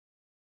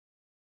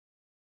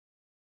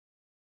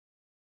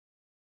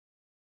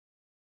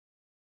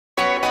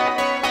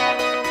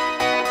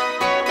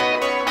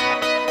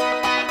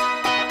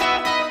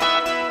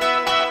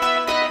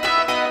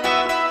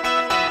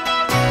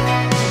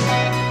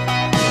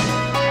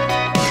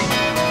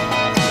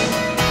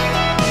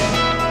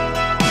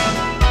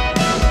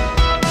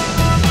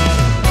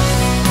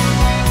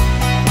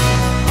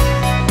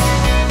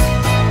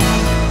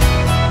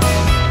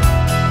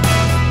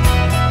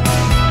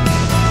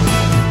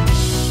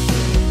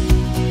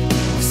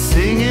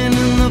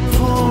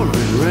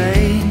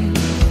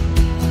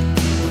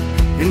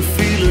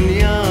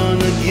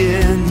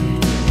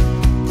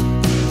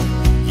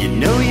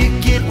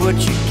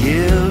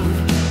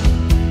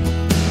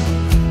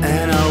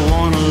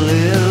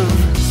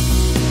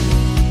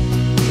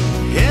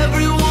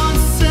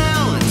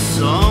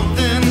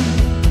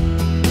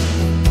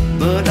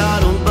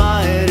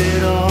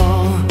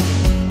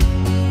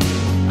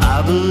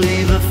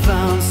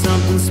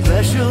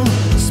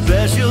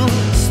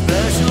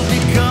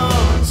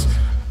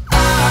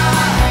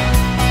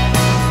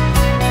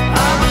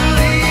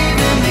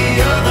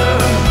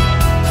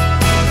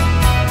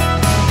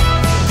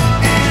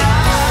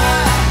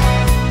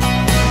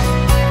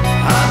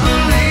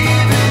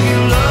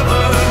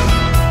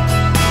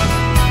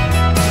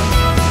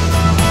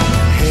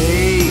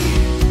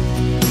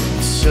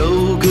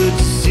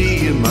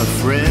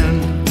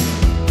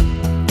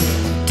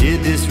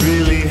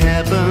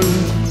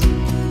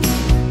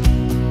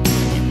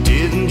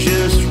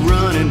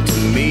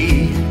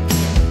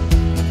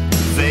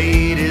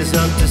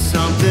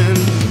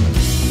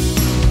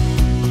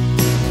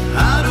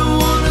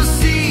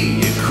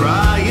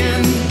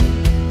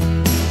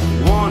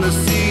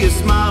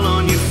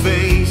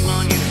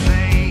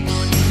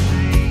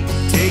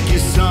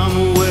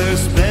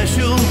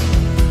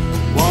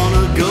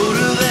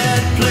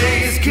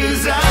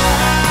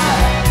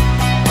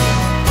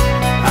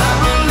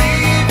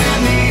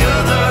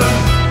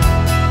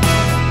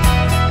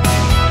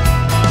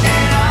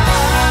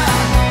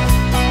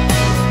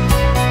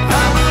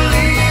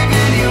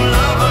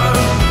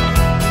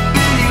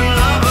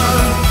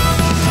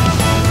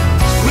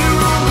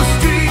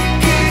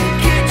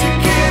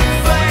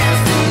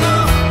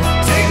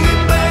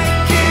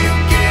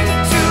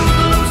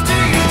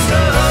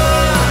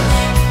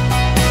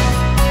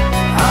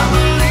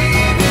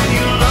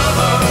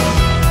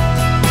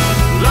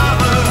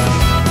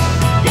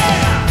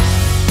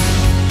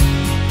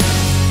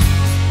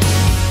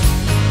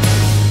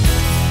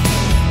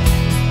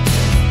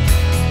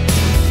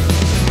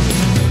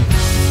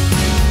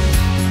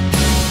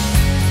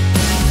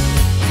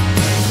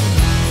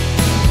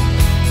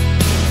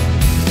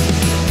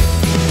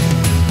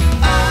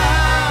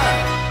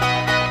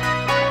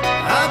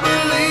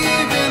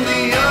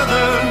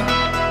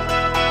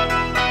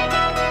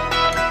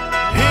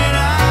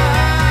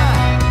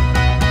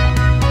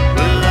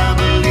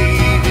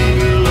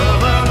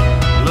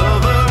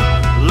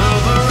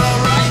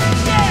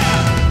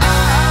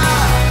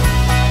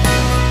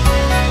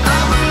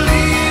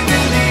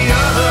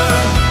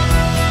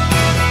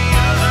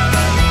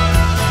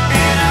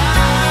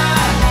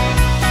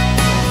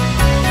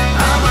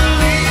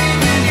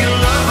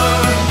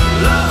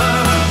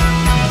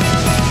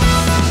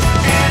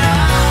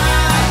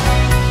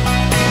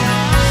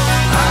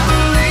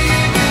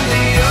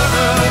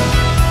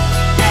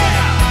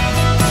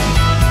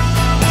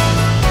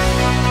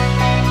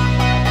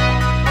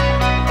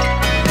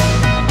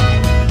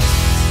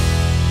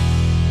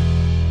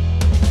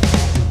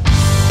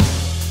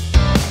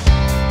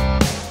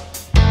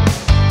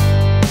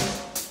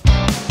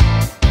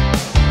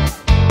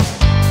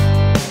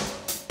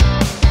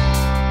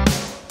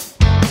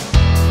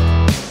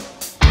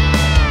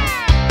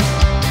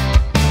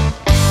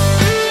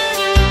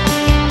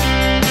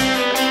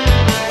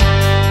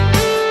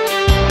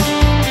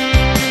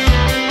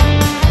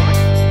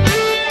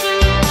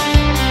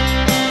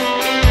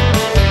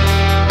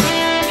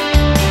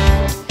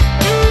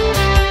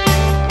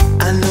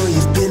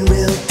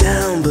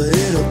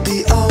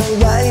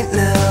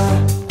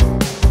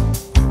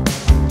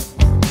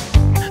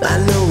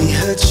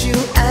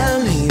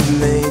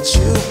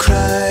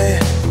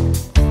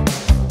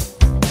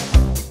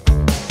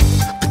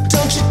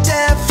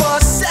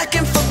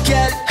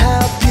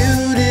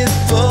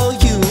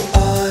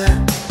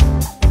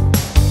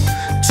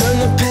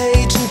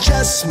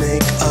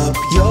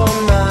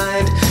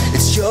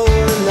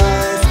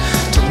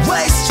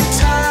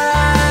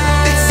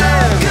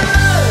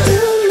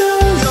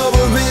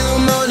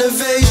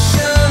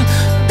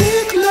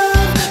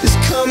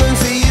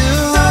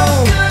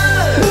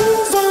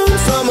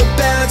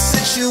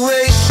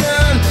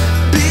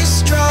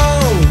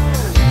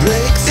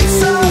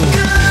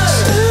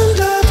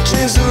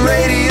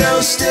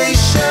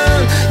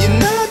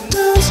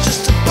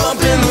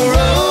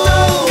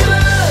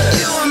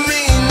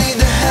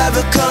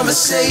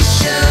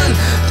conversation.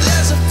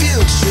 There's a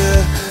future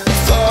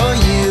for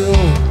you.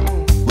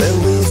 Well,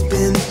 we've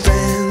been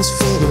friends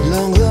for a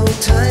long, long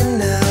time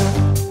now,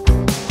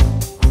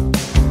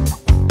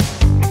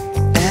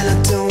 and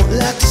I don't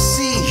like to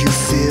see you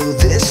feel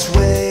this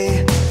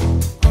way.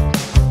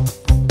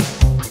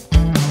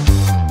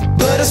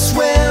 But I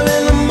swear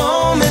in a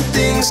moment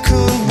things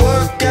could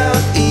work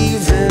out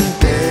even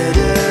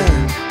better.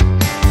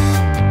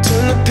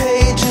 Turn the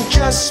page and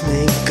just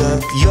make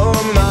up your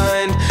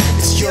mind.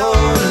 It's your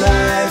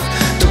life,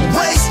 don't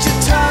waste your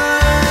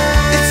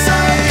time. It's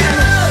all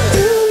good.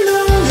 You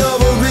know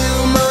you're a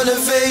real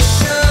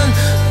motivation.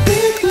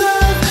 Big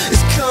love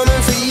is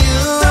coming for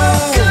you.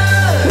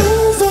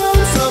 Move on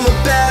from a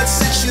bad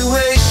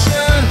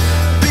situation.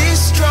 Be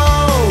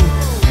strong,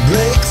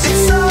 break through.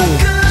 It's all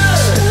good.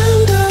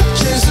 Stand up,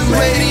 change the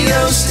radio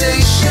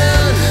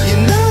station.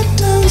 You're not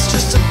done, it's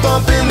just a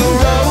bump in the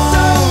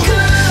road.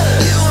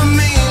 You and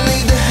me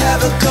need to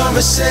have a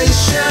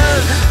conversation.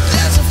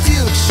 There's a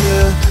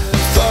future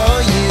for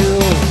you.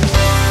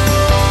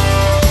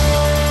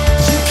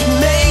 You can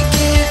make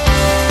it.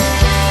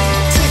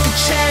 Take a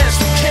chance,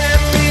 we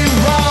can't be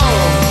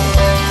wrong.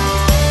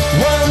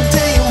 One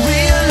day you'll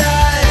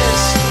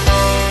realize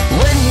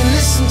when you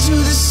listen to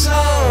this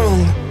song.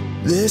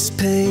 This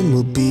pain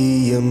will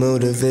be your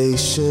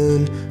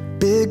motivation.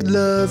 Big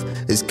love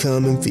is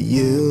coming for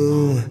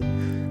you.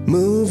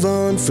 Move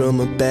on from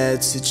a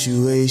bad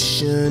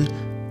situation.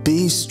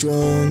 Be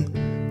strong,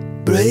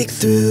 break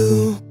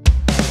through.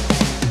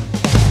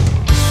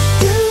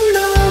 You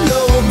know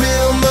you're a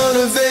real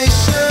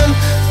motivation.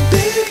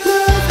 Big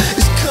love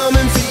is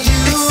coming for you.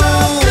 It's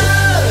all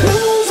good.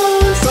 Move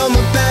on from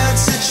a bad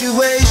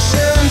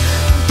situation.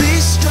 Be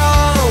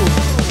strong,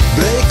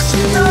 break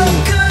through. It's all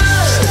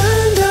good.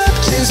 Stand up,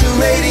 change the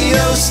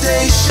radio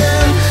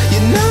station.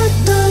 You're not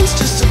done, it's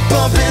just a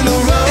bump in the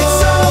road.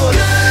 It's all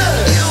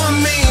good. You and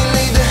me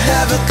need to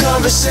have a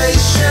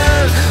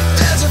conversation.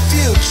 There's a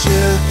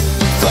future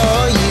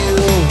for you.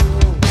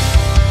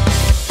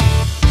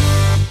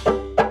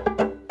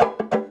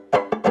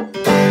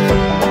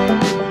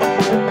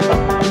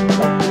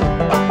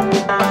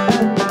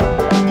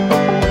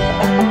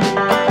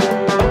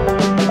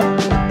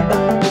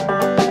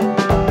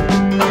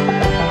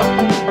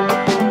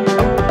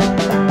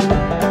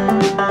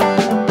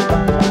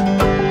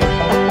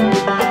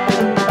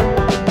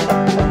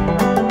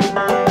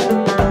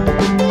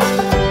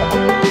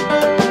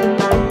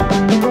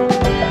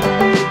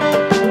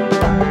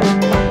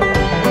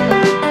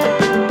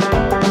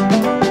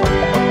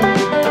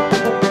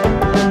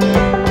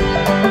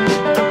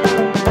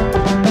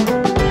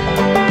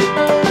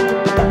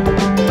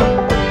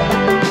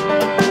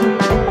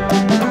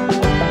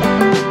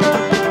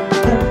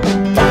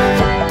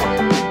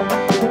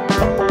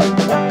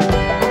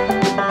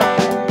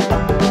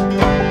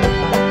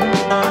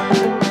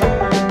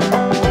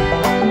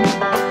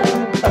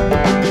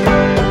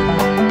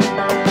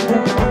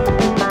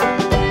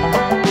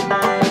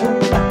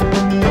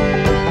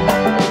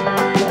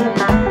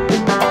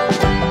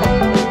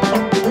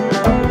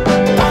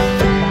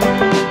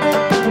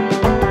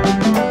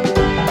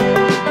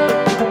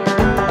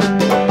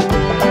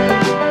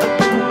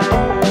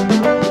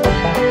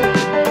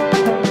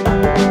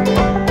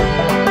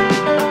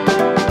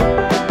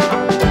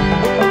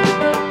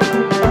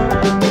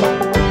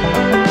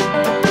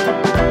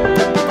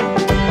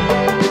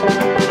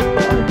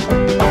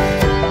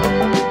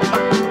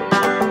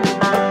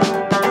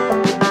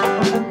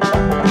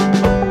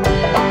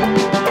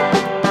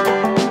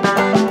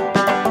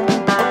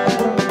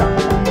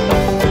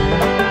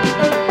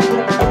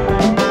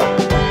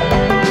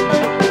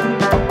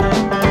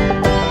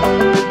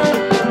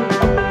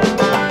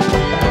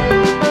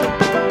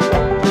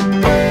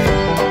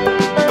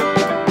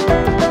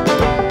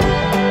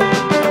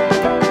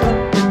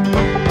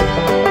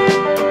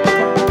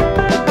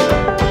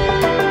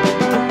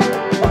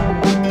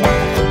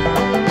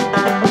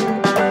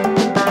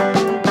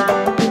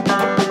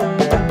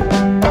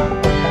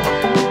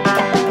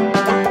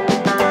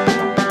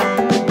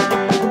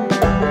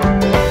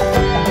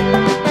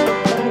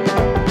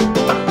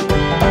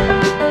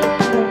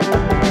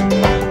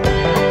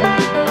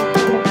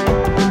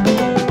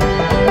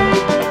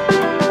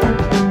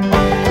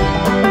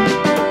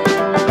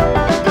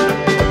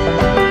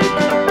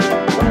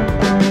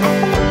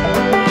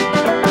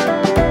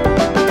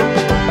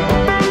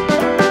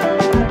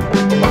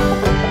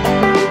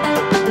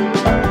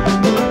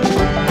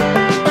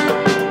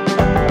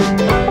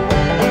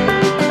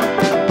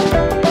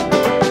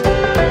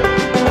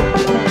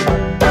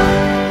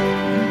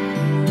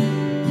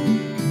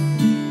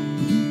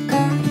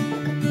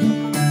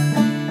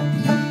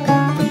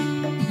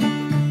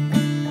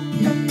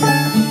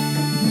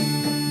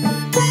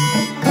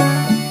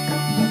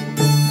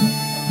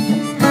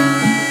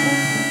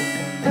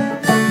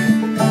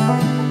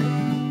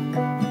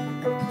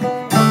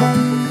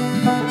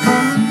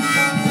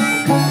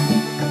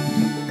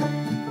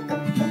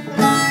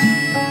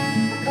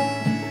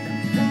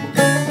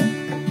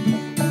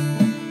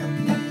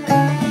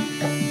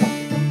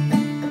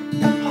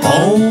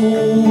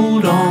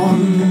 Hold on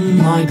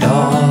my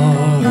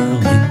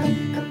darling,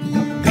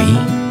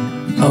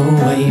 been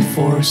away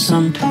for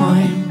some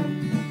time.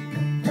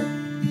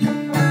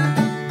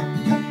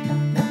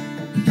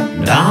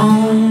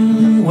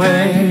 Down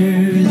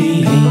where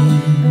the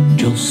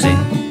angels sing,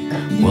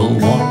 we'll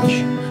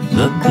watch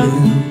the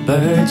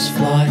bluebirds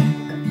fly.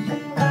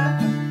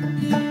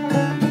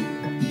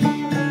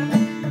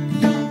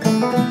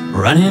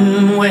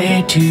 Running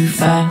way too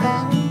fast.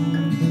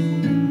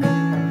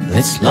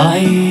 This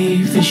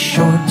life is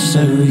short,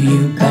 so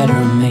you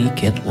better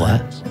make it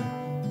last.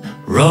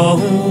 Row,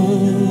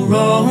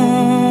 row,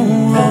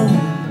 row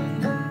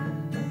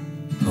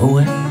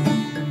away.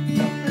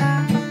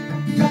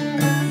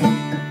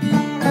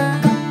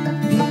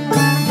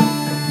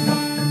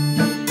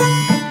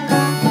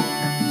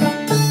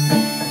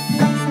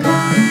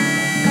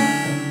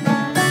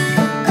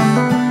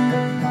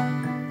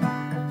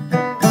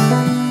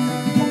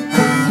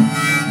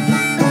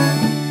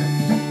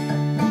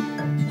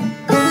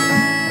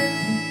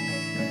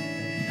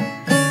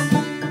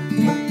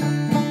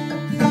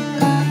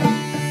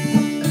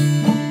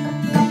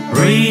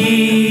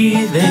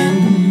 Breathe in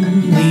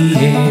the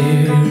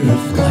air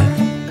of life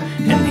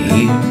and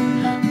hear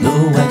the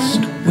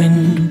west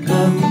wind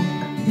blow.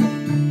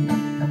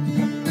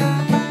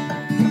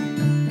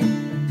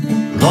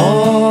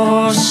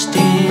 Lost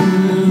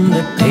in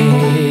the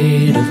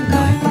dead of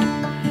night,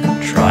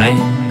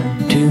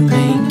 trying to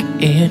make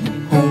it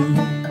home.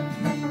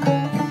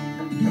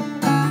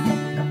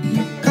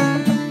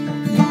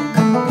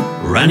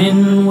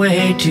 Running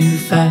way too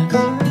fast.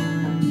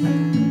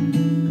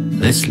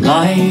 This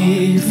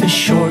life is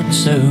short,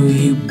 so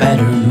you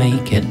better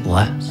make it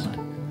last.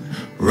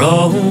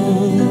 Row,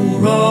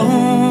 row,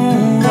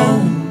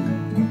 row